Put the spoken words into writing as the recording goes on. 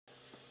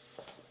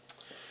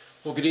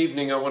Well, good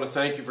evening. I want to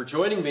thank you for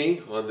joining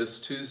me on this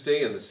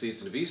Tuesday in the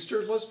season of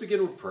Easter. Let's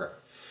begin with prayer.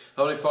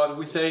 Heavenly Father,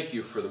 we thank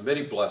you for the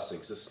many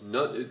blessings,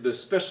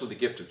 especially the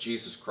gift of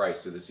Jesus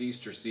Christ in this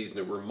Easter season.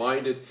 And we're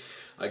reminded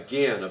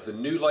again of the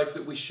new life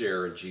that we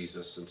share in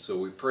Jesus. And so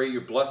we pray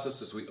you bless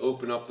us as we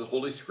open up the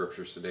Holy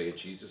Scriptures today in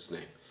Jesus'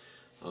 name.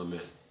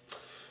 Amen.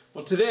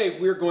 Well, today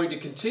we're going to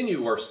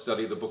continue our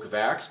study of the book of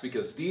Acts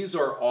because these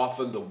are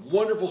often the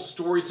wonderful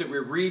stories that we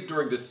read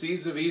during the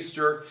season of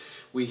Easter.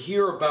 We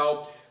hear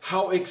about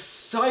how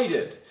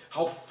excited,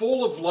 how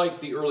full of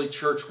life the early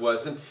church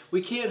was, and we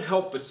can't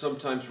help but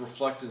sometimes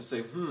reflect and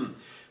say,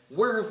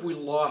 where have we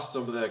lost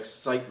some of that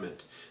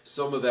excitement,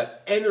 some of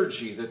that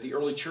energy that the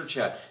early church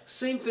had?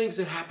 Same things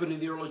that happened in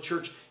the early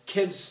church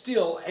can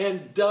still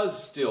and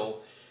does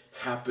still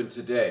happen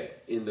today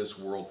in this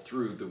world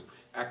through the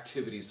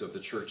activities of the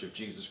Church of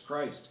Jesus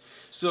Christ.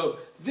 So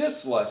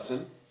this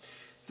lesson,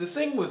 the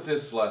thing with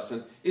this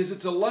lesson is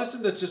it's a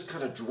lesson that's just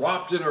kind of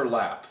dropped in our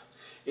lap.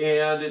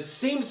 And it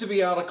seems to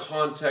be out of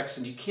context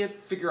and you can't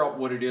figure out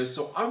what it is.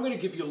 So I'm going to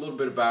give you a little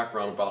bit of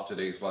background about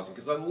today's lesson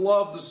because I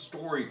love the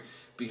story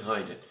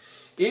behind it.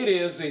 It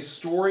is a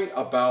story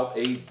about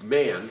a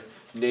man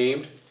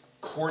named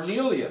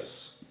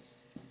Cornelius.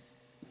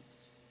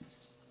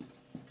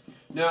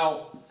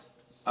 Now,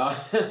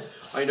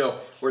 I know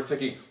we're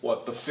thinking,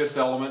 what, the fifth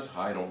element?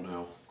 I don't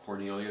know.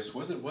 Cornelius,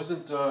 wasn't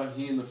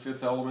he in the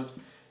fifth element?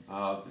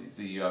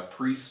 The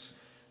priest.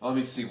 Let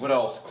me see, what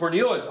else?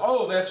 Cornelius,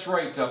 oh, that's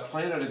right,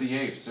 Planet of the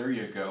Apes, there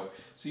you go.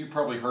 So you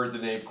probably heard the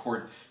name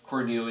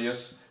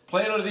Cornelius.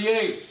 Planet of the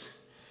Apes.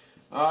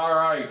 All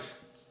right,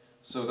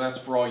 so that's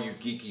for all you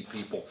geeky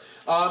people.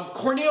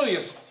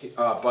 Cornelius,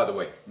 by the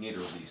way,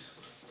 neither of these.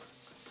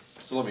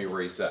 So let me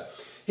erase that.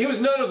 He was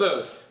none of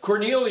those.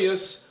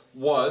 Cornelius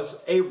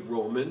was a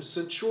Roman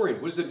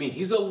centurion. What does it mean?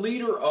 He's a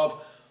leader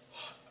of,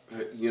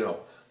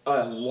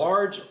 a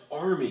large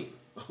army,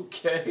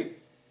 okay?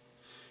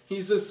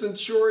 He's a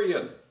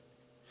centurion.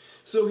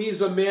 So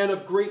he's a man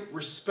of great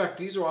respect.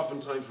 These are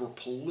oftentimes were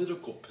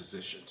political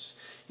positions.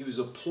 He was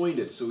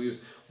appointed, so he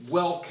was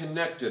well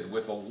connected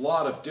with a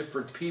lot of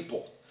different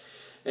people.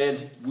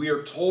 And we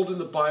are told in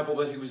the Bible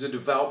that he was a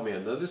devout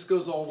man. Now this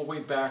goes all the way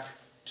back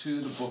to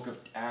the book of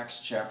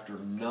Acts chapter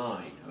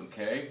 9,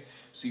 okay?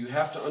 So you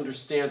have to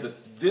understand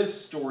that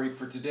this story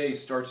for today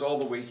starts all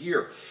the way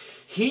here.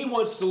 He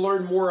wants to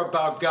learn more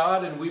about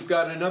God, and we've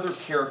got another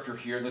character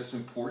here that's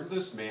important,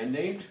 this man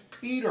named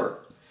Peter.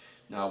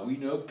 Now we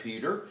know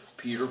Peter.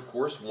 Peter, of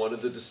course, one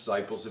of the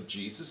disciples of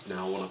Jesus,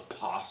 now an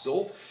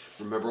apostle.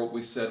 Remember what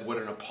we said what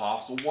an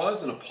apostle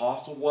was? An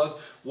apostle was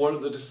one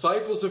of the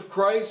disciples of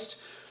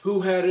Christ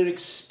who had an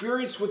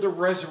experience with the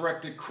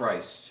resurrected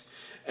Christ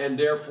and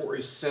therefore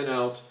is sent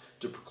out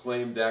to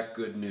proclaim that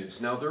good news.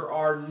 Now there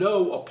are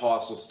no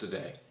apostles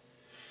today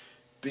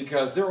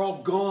because they're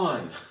all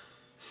gone.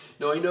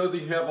 Now I know that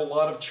you have a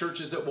lot of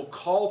churches that will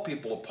call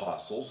people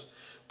apostles,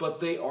 but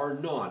they are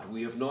not.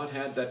 We have not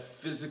had that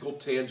physical,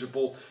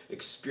 tangible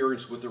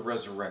experience with the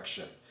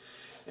resurrection.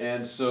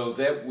 And so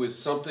that was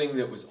something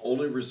that was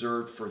only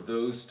reserved for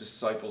those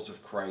disciples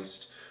of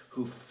Christ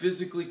who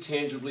physically,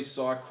 tangibly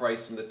saw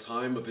Christ in the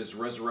time of his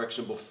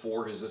resurrection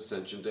before his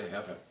ascension to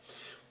heaven.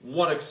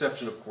 One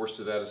exception, of course,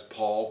 to that is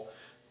Paul,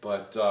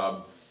 but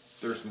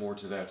there's more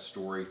to that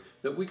story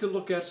that we can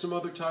look at some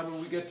other time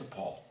when we get to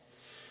Paul.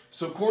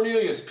 So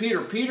Cornelius,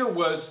 Peter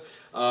was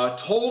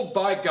told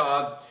by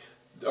God,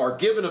 or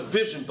given a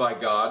vision by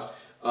God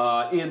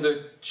in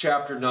the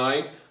chapter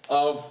 9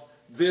 of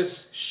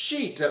this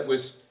sheet that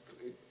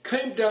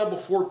came down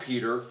before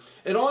Peter,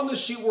 and on the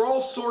sheet were all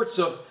sorts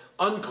of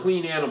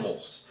unclean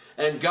animals.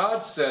 And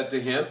God said to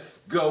him,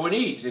 go and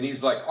eat. And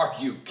he's like, are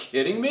you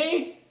kidding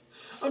me?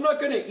 I'm not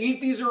going to eat.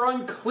 These are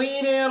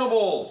unclean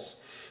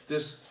animals.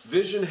 This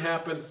vision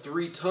happened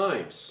 3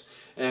 times.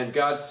 And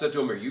God said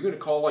to him, are you going to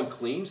call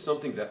unclean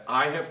something that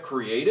I have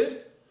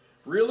created?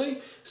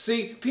 Really?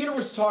 See, Peter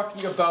was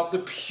talking about the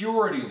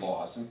purity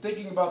laws and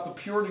thinking about the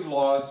purity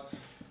laws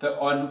that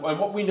on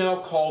what we now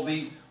call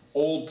the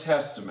Old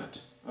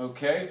Testament.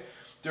 Okay?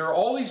 There are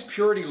all these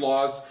purity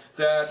laws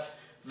that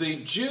the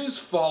Jews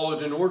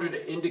followed in order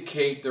to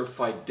indicate their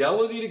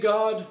fidelity to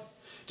God,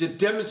 to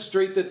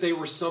demonstrate that they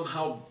were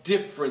somehow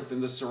different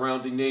than the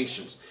surrounding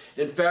nations.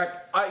 In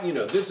fact,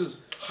 this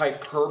is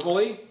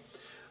hyperbole.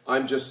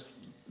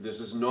 This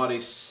is not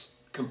a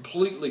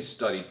completely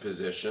studied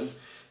position.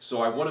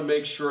 So I want to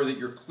make sure that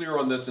you're clear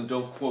on this and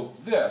don't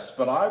quote this,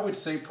 but I would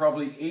say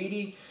probably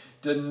 80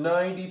 to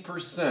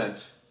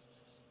 90%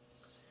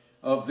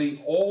 of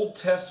the Old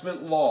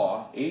Testament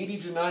law,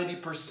 80 to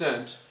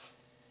 90%,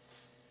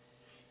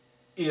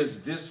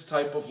 is this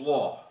type of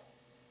law.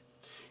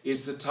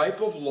 It's the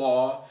type of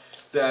law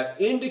that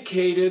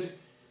indicated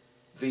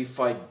the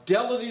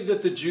fidelity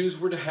that the Jews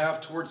were to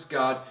have towards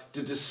God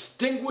to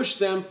distinguish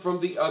them from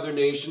the other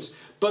nations,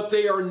 but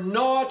they are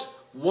not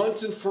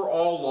once and for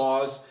all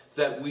laws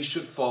that we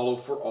should follow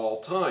for all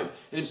time.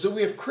 And so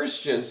we have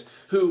Christians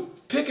who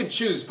pick and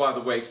choose, by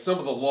the way, some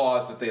of the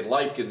laws that they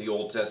like in the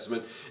Old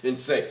Testament and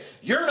say,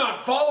 you're not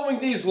following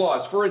these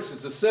laws. For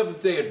instance, the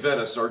Seventh-day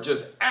Adventists are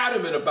just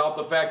adamant about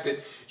the fact that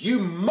you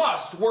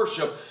must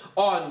worship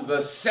on the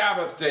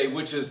Sabbath day,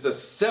 which is the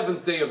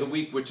seventh day of the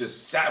week, which is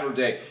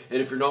Saturday. And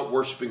if you're not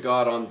worshiping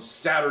God on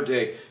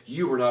Saturday,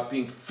 you are not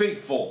being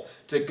faithful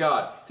to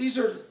God. These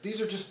are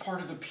just part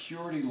of the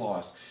purity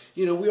laws.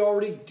 You know, we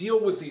already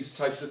deal with these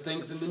types of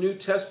things in the New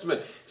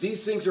Testament.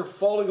 These things are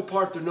falling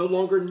apart. They're no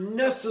longer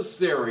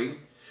necessary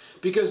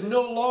because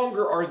no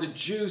longer are the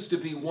Jews to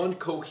be one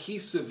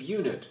cohesive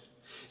unit.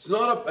 It's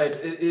not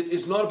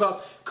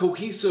about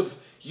cohesive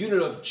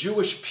unit of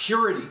Jewish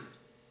purity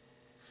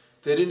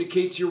that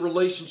indicates your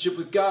relationship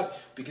with God,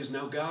 because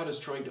now God is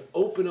trying to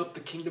open up the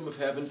kingdom of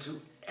heaven to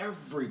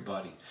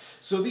everybody.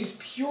 So these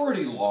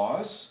purity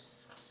laws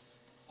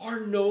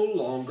are no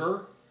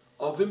longer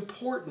of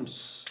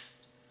importance.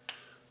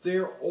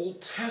 They're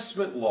Old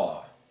Testament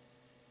law.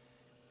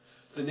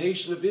 The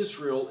nation of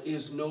Israel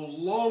is no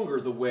longer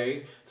the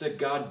way that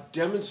God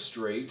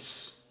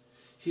demonstrates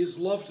his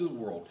love to the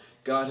world.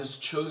 God has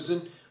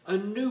chosen a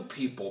new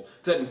people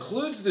that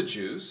includes the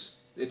Jews.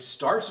 It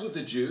starts with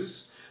the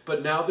Jews,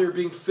 but now they're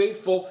being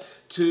faithful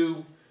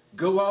to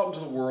go out into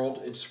the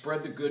world and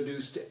spread the good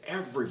news to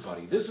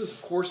everybody. This is,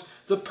 of course,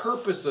 the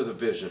purpose of the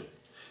vision.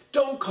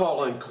 Don't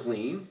call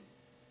unclean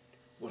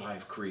what I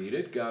have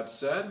created, God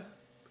said.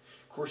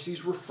 Of course,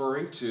 he's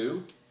referring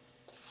to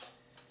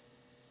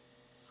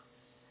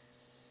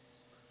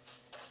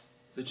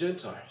the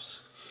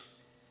Gentiles.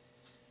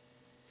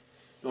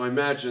 Now, I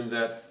imagine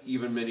that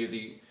even many of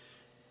the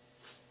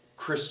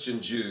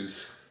Christian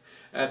Jews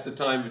at the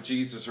time of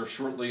Jesus or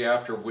shortly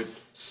after would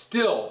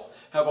still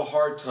have a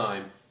hard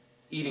time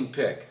eating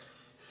pig.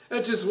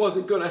 That just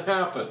wasn't going to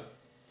happen.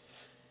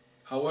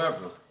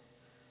 However,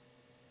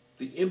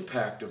 the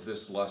impact of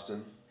this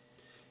lesson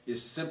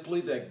is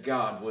simply that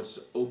God wants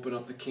to open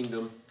up the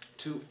kingdom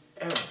to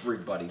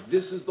everybody.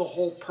 This is the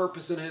whole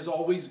purpose and has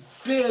always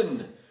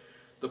been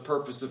the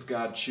purpose of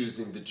God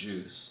choosing the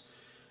Jews,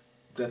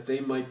 that they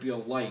might be a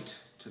light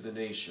to the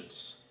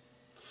nations.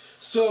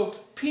 So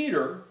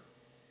Peter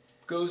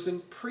goes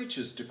and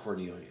preaches to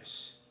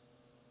Cornelius.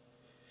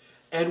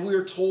 And we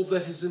are told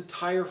that his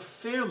entire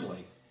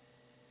family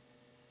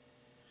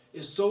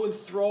is so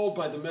enthralled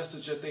by the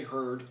message that they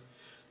heard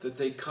that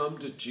they come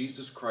to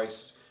Jesus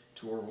Christ,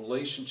 to a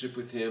relationship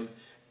with him,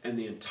 and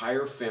the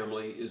entire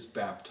family is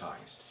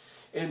baptized.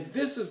 And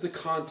this is the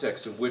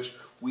context in which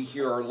we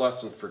hear our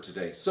lesson for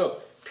today.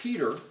 So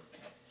Peter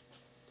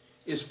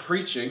is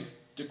preaching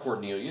to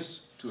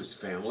Cornelius, to his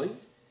family.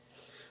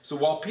 So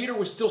while Peter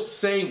was still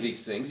saying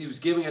these things, he was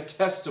giving a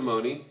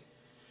testimony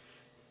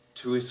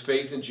to his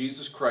faith in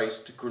Jesus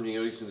Christ to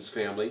Cornelius and his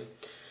family.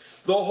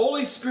 The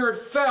Holy Spirit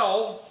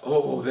fell.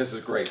 Oh, this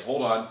is great.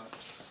 Hold on.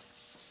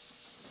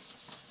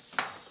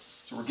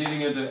 So we're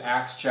getting into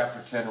Acts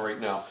chapter 10 right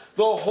now.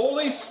 The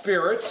Holy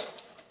Spirit.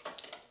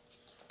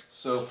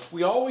 So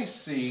we always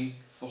see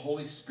the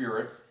Holy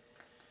Spirit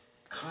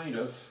kind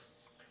of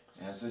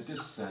as a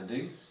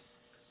descending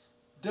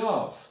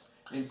dove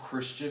in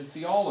Christian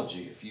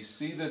theology. If you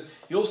see this,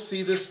 you'll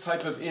see this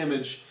type of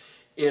image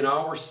in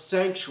our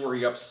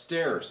sanctuary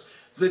upstairs.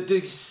 The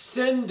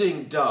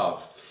descending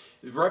dove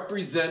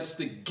represents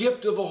the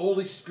gift of the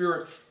Holy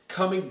Spirit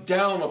coming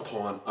down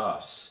upon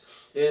us.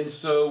 And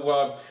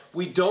so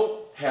we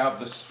don't have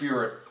the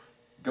Spirit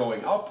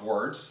going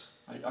upwards.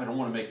 I don't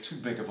want to make too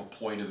big of a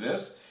point of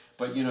this,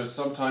 but you know,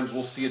 sometimes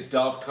we'll see a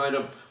dove kind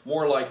of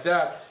more like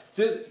that.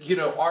 This, you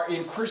know,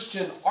 in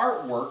Christian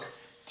artwork,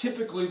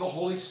 typically the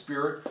Holy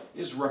Spirit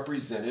is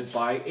represented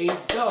by a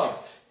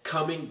dove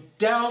coming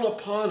down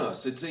upon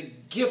us. It's a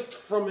gift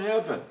from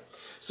heaven.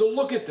 So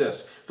look at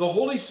this. The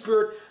Holy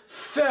Spirit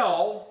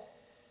fell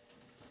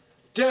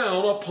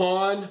down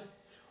upon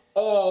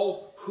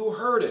all who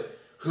heard it.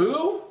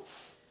 Who?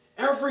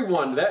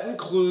 Everyone. That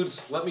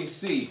includes, let me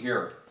see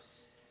here,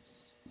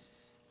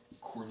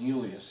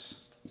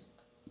 Cornelius,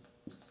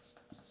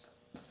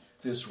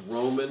 this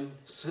Roman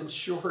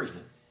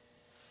centurion,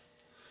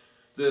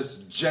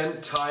 this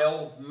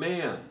Gentile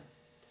man.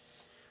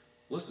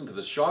 Listen to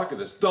the shock of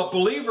this. The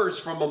believers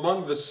from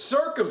among the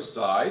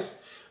circumcised.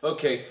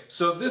 Okay,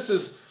 so this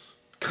is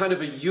kind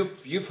of a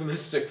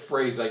euphemistic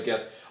phrase, I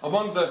guess.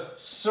 Among the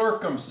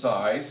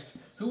circumcised,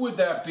 who would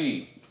that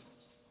be?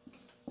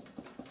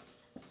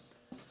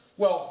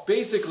 Well,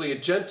 basically a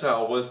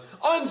Gentile was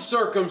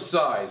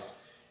uncircumcised.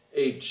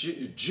 A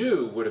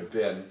Jew would have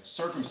been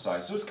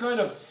circumcised. So it's kind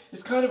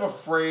of a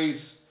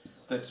phrase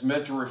that's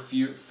meant to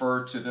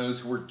refer to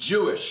those who were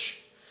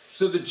Jewish.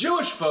 So the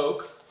Jewish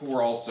folk, who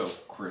were also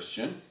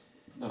Christian,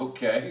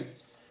 okay,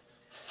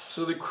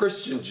 so the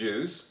Christian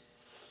Jews.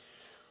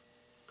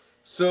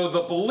 So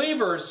the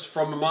believers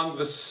from among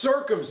the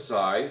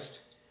circumcised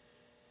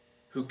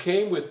who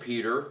came with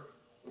Peter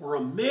were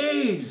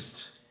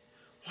amazed.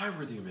 Why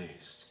were they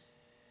amazed?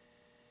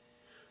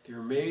 They were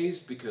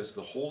amazed because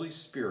the Holy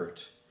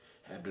Spirit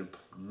had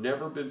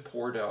never been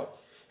poured out,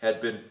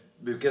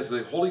 because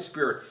the Holy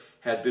Spirit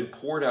had been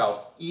poured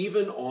out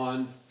even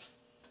on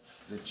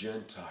the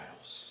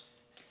Gentiles.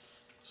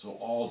 So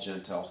all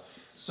Gentiles.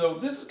 So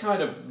this is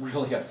kind of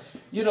really,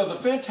 the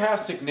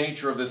fantastic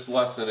nature of this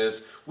lesson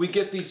is we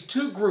get these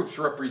two groups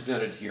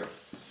represented here.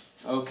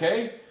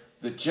 Okay?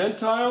 The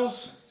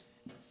Gentiles,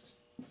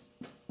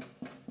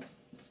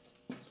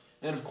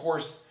 and of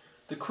course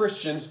the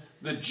Christians,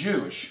 the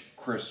Jewish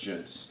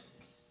Christians.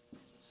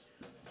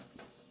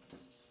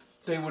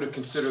 They would have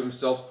considered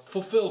themselves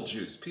fulfilled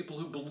Jews, people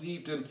who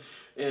believed in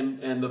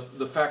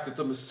the fact that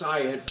the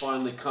Messiah had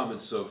finally come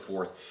and so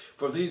forth.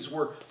 For these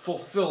were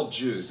fulfilled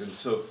Jews and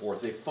so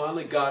forth. They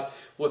finally got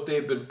what they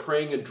had been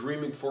praying and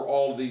dreaming for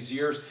all of these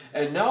years.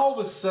 And now all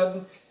of a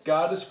sudden,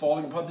 God is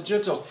falling upon the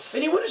Gentiles.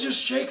 And you want to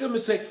just shake them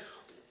and say,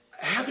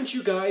 haven't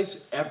you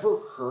guys ever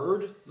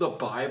heard the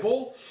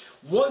Bible?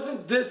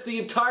 Wasn't this the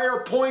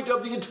entire point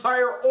of the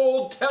entire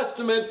Old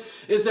Testament,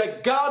 is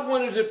that God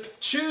wanted to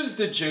choose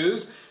the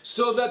Jews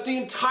so that the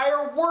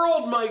entire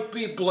world might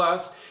be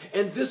blessed?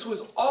 And this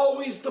was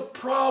always the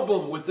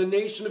problem with the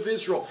nation of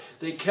Israel.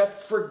 They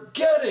kept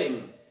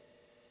forgetting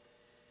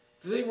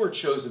they weren't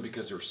chosen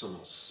because they were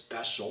somehow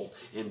special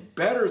and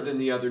better than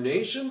the other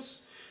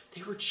nations.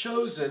 They were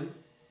chosen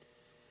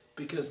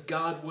because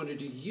God wanted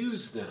to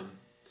use them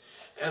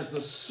as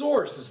the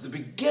source, as the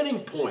beginning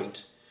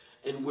point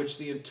in which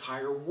the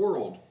entire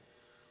world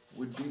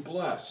would be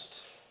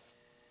blessed.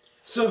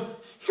 So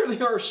here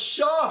they are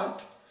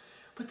shocked.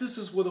 But this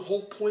is the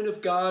whole point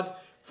of God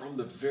from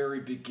the very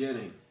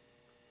beginning.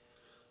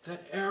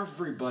 That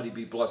everybody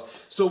be blessed.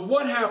 So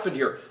what happened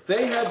here?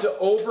 They had to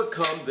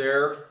overcome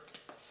their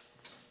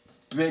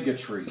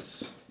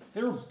bigotries.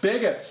 They were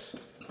bigots,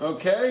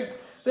 okay?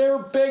 They were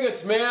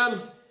bigots, man,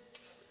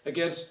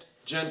 against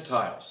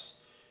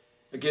Gentiles,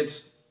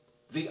 against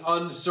the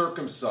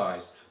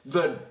uncircumcised,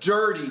 the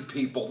dirty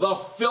people, the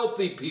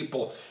filthy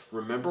people.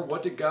 Remember,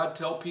 what did God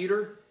tell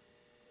Peter?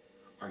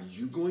 Are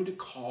you going to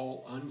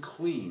call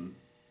unclean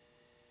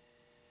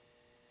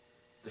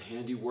the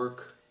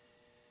handiwork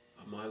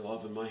of my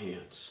love in my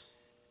hands?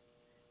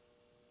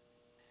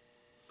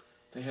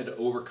 They had to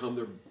overcome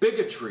their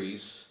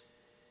bigotries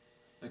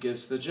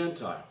against the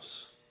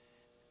Gentiles.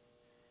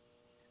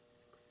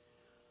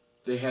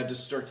 They had to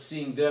start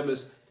seeing them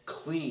as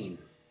clean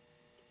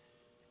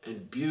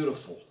and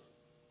beautiful,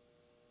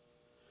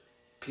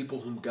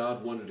 people whom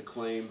God wanted to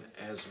claim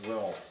as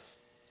well.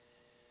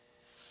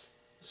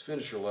 Let's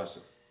finish your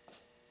lesson.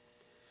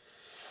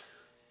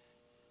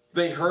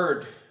 They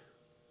heard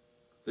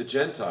the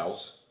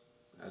Gentiles,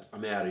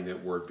 I'm adding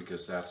that word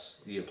because that's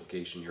the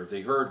implication here.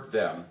 They heard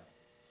them.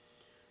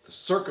 The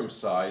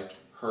circumcised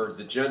heard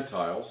the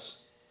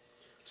Gentiles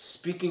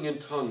speaking in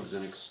tongues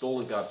and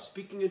extolling God.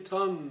 Speaking in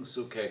tongues,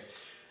 okay.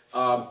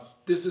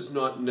 This is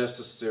not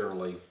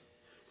necessarily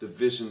the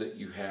vision that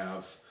you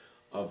have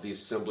of the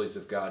Assemblies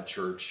of God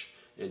Church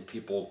and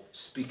people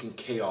speaking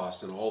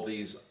chaos and all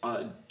these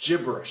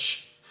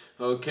gibberish,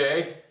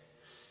 okay?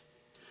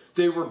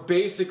 They were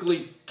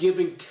basically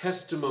giving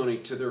testimony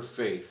to their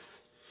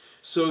faith.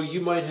 So you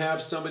might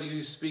have somebody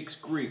who speaks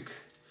Greek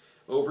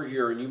over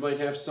here, and you might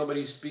have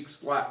somebody who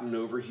speaks Latin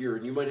over here,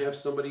 and you might have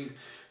somebody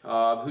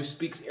who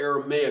speaks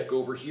Aramaic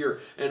over here.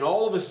 And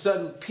all of a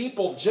sudden,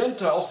 people,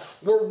 Gentiles,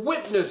 were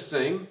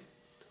witnessing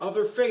of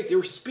their faith. They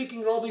were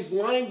speaking in all these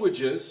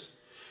languages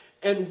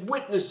and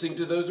witnessing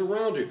to those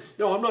around you.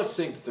 Now, I'm not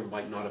saying that there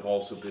might not have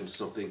also been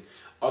something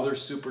other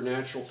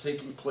supernatural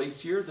taking place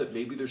here, that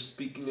maybe they're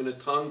speaking in a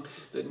tongue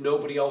that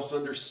nobody else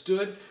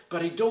understood,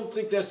 but I don't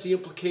think that's the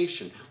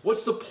implication.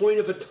 What's the point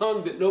of a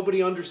tongue that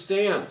nobody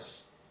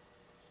understands?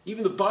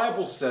 Even the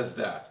Bible says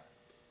that.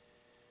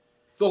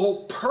 The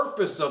whole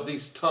purpose of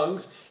these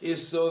tongues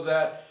is so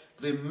that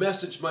the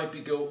message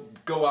might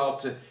go out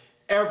to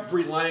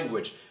every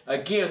language.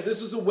 Again,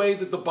 this is a way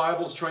that the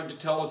Bible is trying to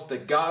tell us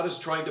that God is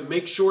trying to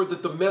make sure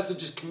that the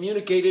message is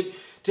communicated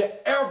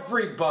to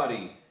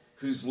everybody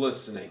who's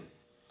listening.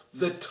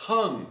 The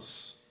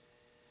tongues,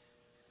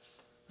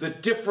 the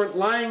different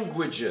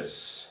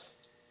languages,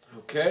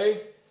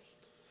 okay?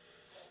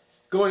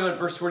 Going on,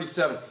 verse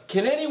 47.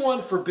 Can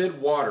anyone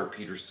forbid water,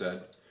 Peter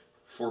said,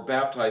 for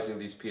baptizing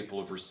these people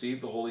who have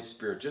received the Holy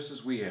Spirit just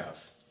as we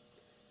have?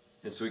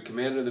 And so he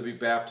commanded them to be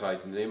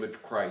baptized in the name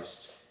of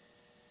Christ.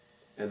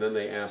 And then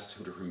they asked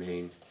him to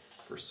remain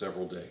for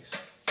several days.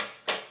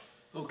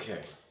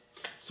 Okay,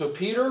 so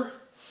Peter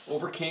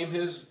overcame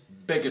his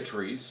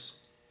bigotries,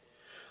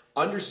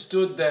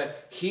 understood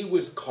that he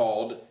was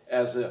called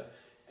as an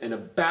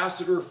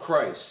ambassador of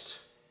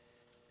Christ,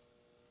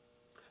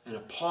 an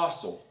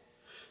apostle,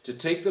 to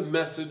take the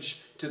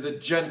message to the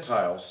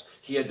Gentiles.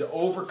 He had to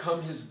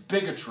overcome his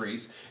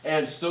bigotries,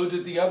 and so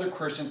did the other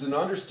Christians, and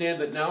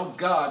understand that now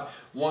God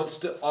wants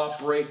to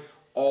operate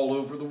all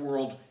over the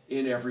world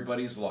in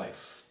everybody's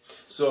life.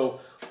 So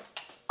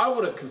I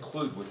want to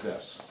conclude with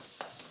this,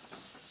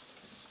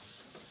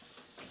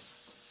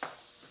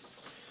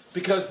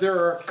 because there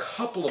are a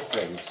couple of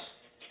things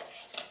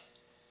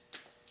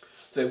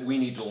that we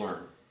need to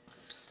learn.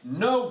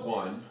 No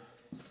one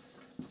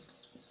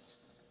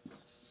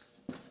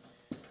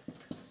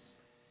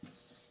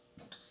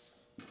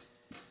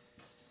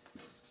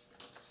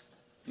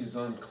is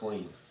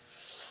unclean.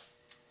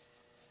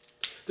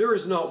 There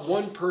is not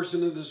one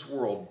person in this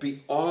world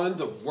beyond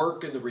the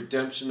work and the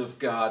redemption of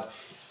God.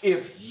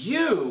 If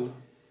you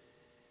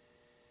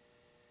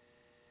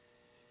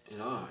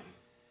and I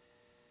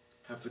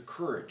have the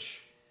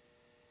courage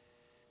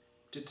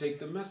to take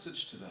the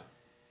message to them.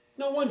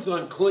 No one's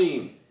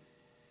unclean.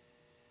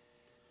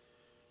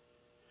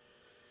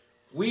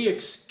 We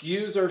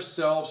excuse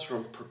ourselves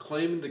from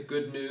proclaiming the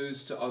good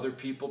news to other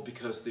people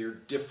because they're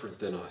different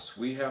than us.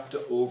 We have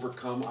to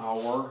overcome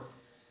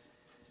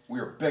we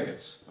are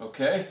bigots,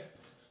 okay?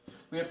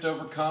 We have to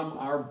overcome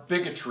our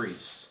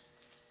bigotries.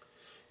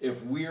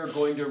 If we are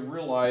going to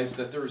realize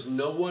that there is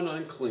no one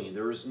unclean,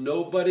 there is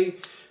nobody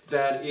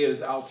that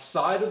is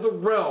outside of the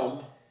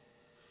realm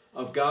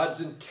of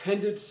God's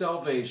intended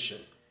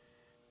salvation.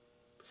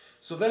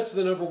 So that's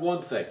the number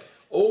one thing.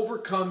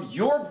 Overcome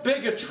your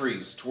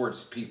bigotries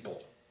towards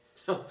people.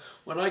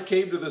 When I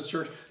came to this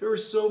church, there were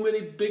so many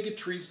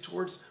bigotries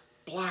towards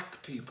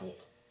black people.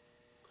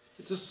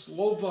 It's a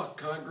Slovak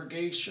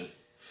congregation.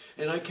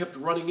 And I kept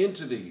running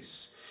into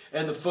these.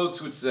 And the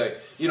folks would say,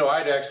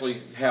 I'd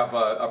actually have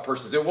a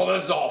person say, well,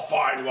 this is all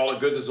fine, well and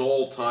good, this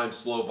old-time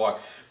Slovak,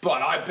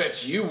 but I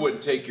bet you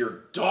wouldn't take your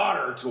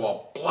daughter to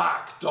a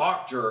black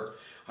doctor.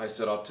 I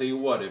said, I'll tell you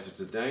what, if it's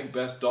the dang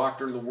best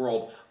doctor in the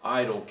world,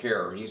 I don't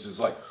care. And he's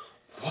just like,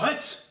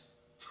 what?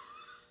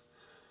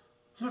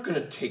 I'm not going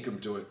to take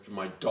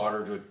my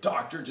daughter to a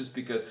doctor just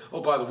because,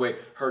 oh, by the way,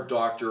 her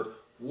doctor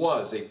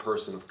was a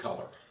person of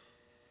color.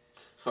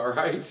 All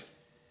right?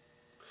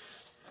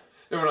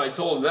 And when I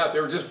told them that, they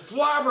were just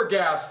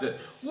flabbergasted.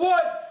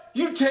 What?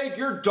 You take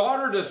your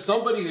daughter to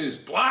somebody who's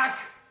black?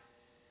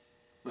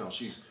 Well,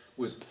 she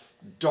was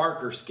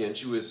darker skinned.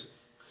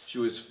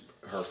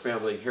 Her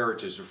family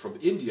heritage are from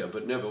India,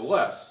 but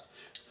nevertheless,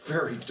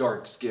 very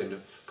dark skinned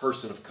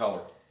person of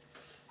color.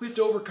 We have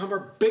to overcome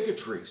our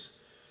bigotries.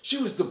 She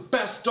was the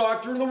best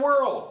doctor in the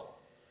world.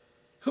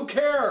 Who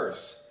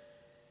cares?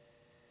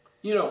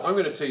 I'm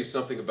going to tell you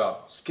something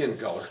about skin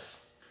color.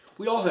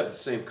 We all have the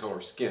same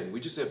color skin. We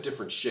just have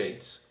different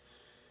shades.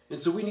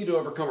 And so we need to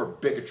overcome our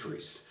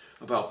bigotries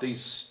about these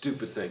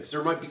stupid things.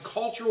 There might be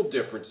cultural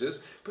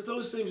differences, but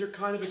those things are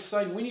kind of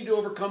exciting. We need to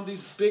overcome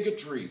these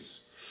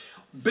bigotries.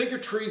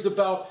 Bigotries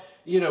about,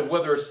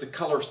 whether it's the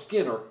color of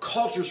skin or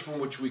cultures from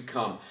which we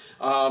come.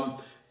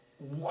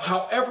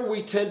 However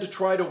we tend to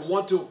try to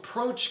want to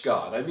approach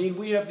God. I mean,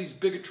 we have these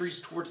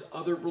bigotries towards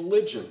other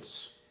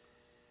religions.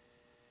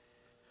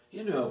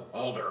 They're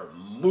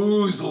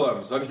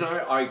Muslims. I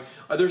mean,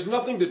 there's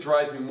nothing that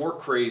drives me more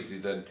crazy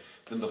than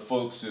the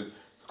folks who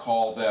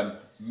call them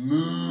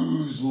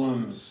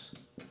Muslims.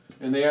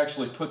 And they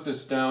actually put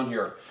this down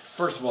here.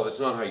 First of all, that's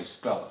not how you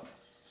spell it.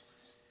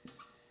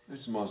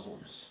 It's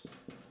Muslims.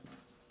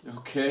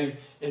 Okay?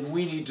 And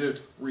we need to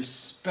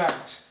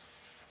respect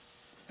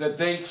that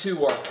they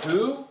too are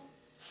who?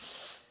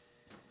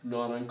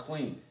 Not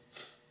unclean.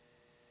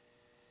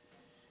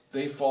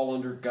 They fall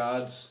under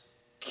God's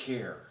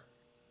care.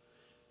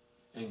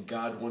 And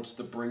God wants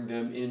to bring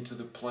them into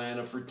the plan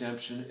of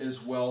redemption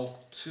as well,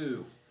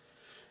 too.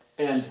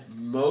 And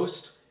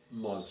most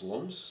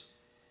Muslims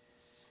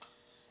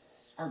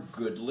are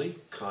goodly,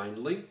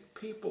 kindly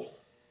people.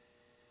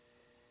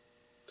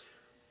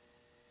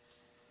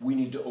 We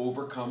need to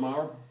overcome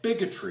our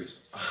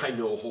bigotries. I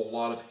know a whole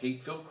lot of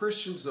hate-filled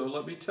Christians, though,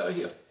 let me tell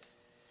you.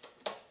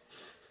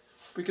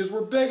 Because we're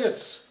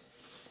bigots.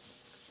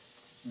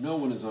 No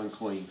one is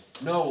unclean.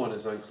 No one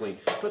is unclean.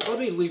 But let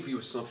me leave you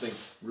with something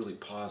really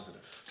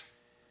positive.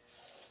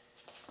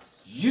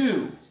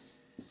 You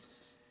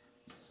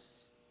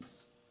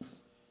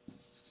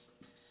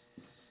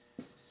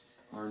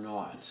are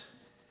not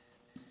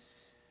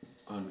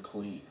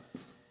unclean.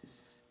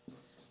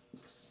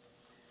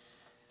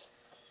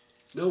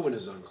 No one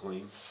is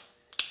unclean.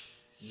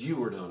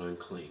 You are not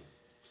unclean.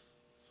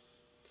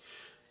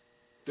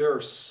 There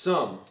are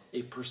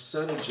a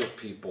percentage of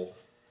people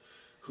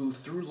who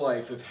through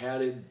life have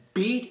had it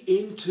beat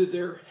into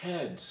their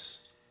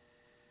heads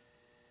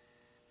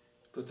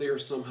that they are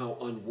somehow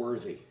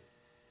unworthy,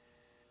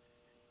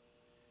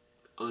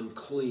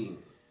 unclean,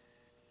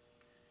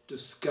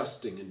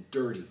 disgusting, and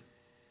dirty.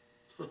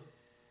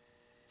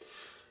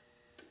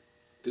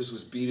 This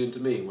was beat into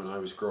me when I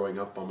was growing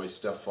up by my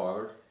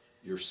stepfather.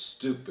 You're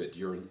stupid.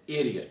 You're an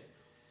idiot.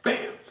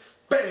 Bam!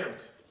 Bam!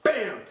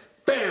 Bam!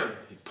 Bam!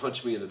 He'd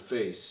punch me in the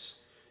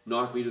face,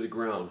 knock me to the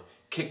ground,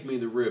 kick me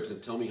in the ribs,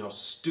 and tell me how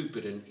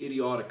stupid and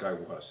idiotic I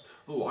was.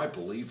 Oh, I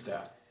believe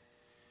that.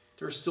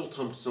 There's still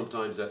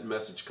sometimes that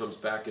message comes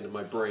back into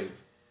my brain.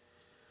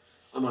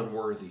 I'm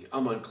unworthy.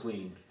 I'm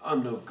unclean.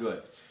 I'm no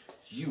good.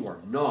 You are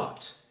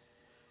not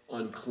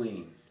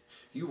unclean.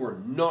 You are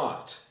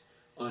not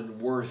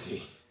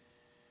unworthy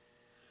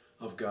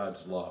of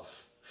God's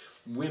love.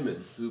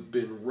 Women who've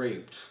been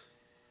raped.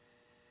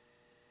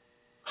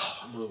 Oh,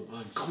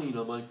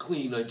 I'm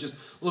unclean. I just,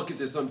 look at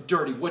this, I'm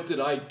dirty. What did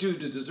I do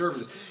to deserve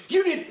this?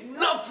 You did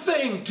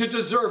nothing to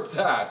deserve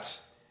that.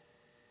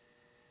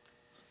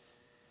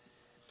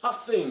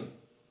 Nothing.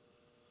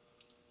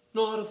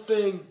 Not a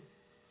thing.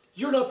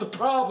 You're not the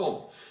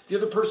problem. The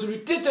other person who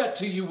did that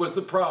to you was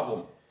the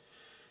problem.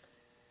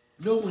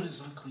 No one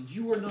is unclean.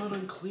 You are not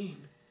unclean.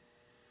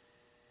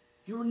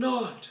 You are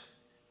not.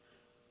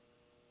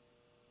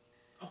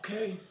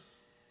 Okay?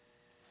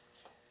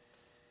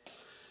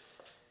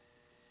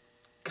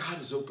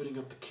 God is opening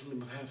up the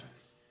kingdom of heaven.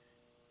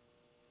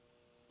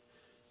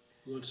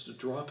 He wants to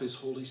drop his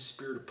Holy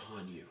Spirit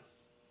upon you.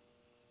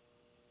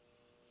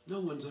 No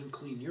one's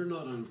unclean. You're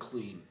not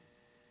unclean.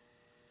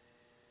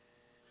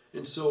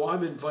 And so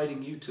I'm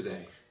inviting you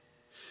today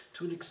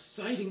to an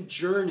exciting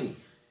journey,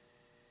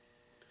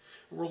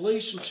 a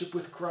relationship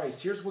with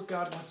Christ. Here's what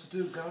God wants to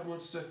do. God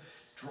wants to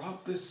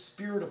drop this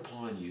Spirit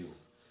upon you.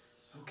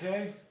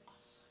 Okay?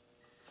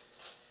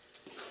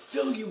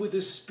 Fill you with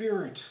his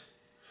Spirit.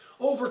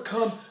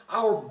 Overcome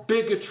our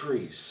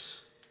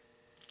bigotries.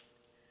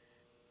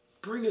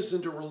 Bring us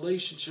into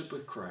relationship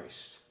with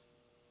Christ.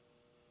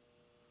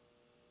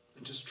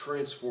 And just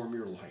transform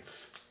your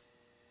life.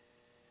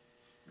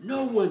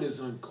 No one is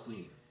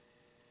unclean.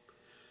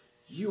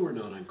 You are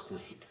not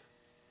unclean.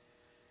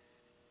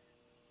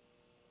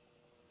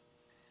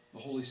 The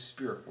Holy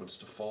Spirit wants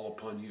to fall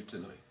upon you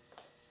tonight.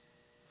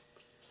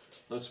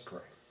 Let's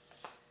pray.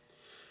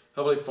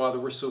 Heavenly Father,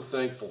 we're so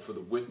thankful for the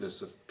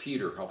witness of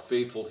Peter, how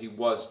faithful he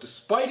was.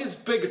 Despite his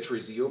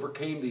bigotries, he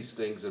overcame these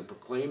things and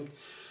proclaimed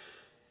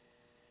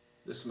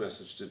this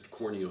message to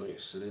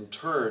Cornelius. And in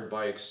turn,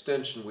 by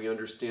extension, we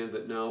understand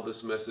that now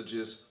this message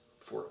is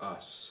for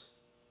us.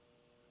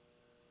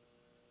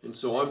 And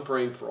so I'm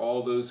praying for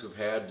all those who've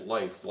had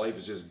life. Life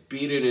has just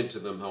beat it into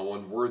them, how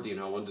unworthy and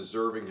how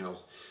undeserving, how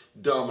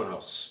dumb and how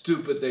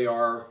stupid they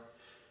are,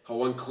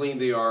 how unclean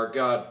they are.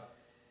 God,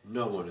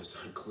 no one is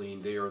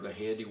unclean. They are the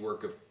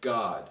handiwork of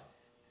God.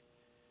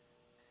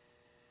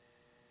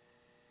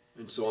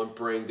 And so I'm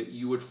praying that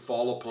you would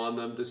fall upon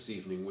them this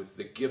evening with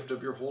the gift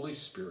of your Holy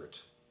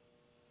Spirit,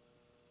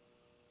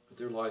 that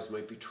their lives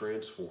might be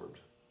transformed.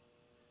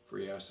 For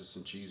we ask this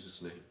in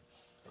Jesus' name.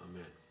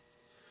 Amen.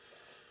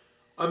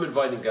 I'm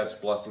inviting God's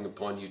blessing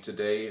upon you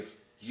today. If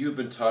you've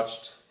been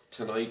touched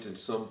tonight in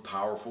some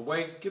powerful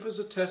way, give us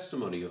a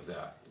testimony of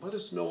that. Let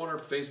us know on our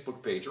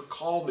Facebook page or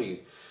call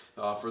me.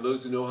 For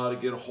those who know how to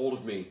get a hold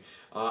of me,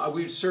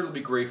 we'd certainly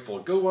be grateful.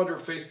 Go on our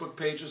Facebook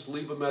pages,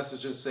 leave a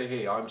message and say,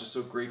 hey, I'm just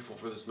so grateful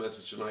for this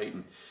message tonight.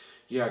 And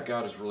yeah,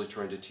 God is really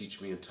trying to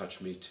teach me and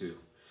touch me too.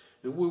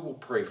 And we will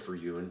pray for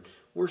you, and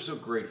we're so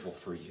grateful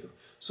for you.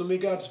 So may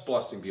God's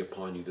blessing be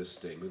upon you this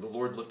day. May the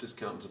Lord lift his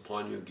countenance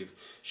upon you and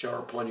shower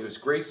upon you his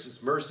grace,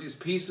 his mercy, his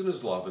peace, and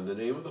his love. In the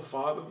name of the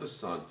Father, the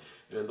Son,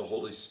 and the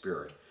Holy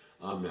Spirit.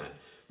 Amen.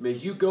 May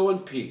you go in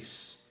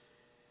peace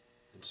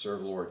and serve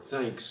the Lord.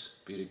 Thanks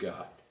be to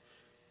God.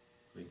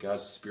 May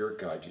God's Spirit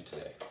guide you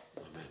today.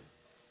 Amen.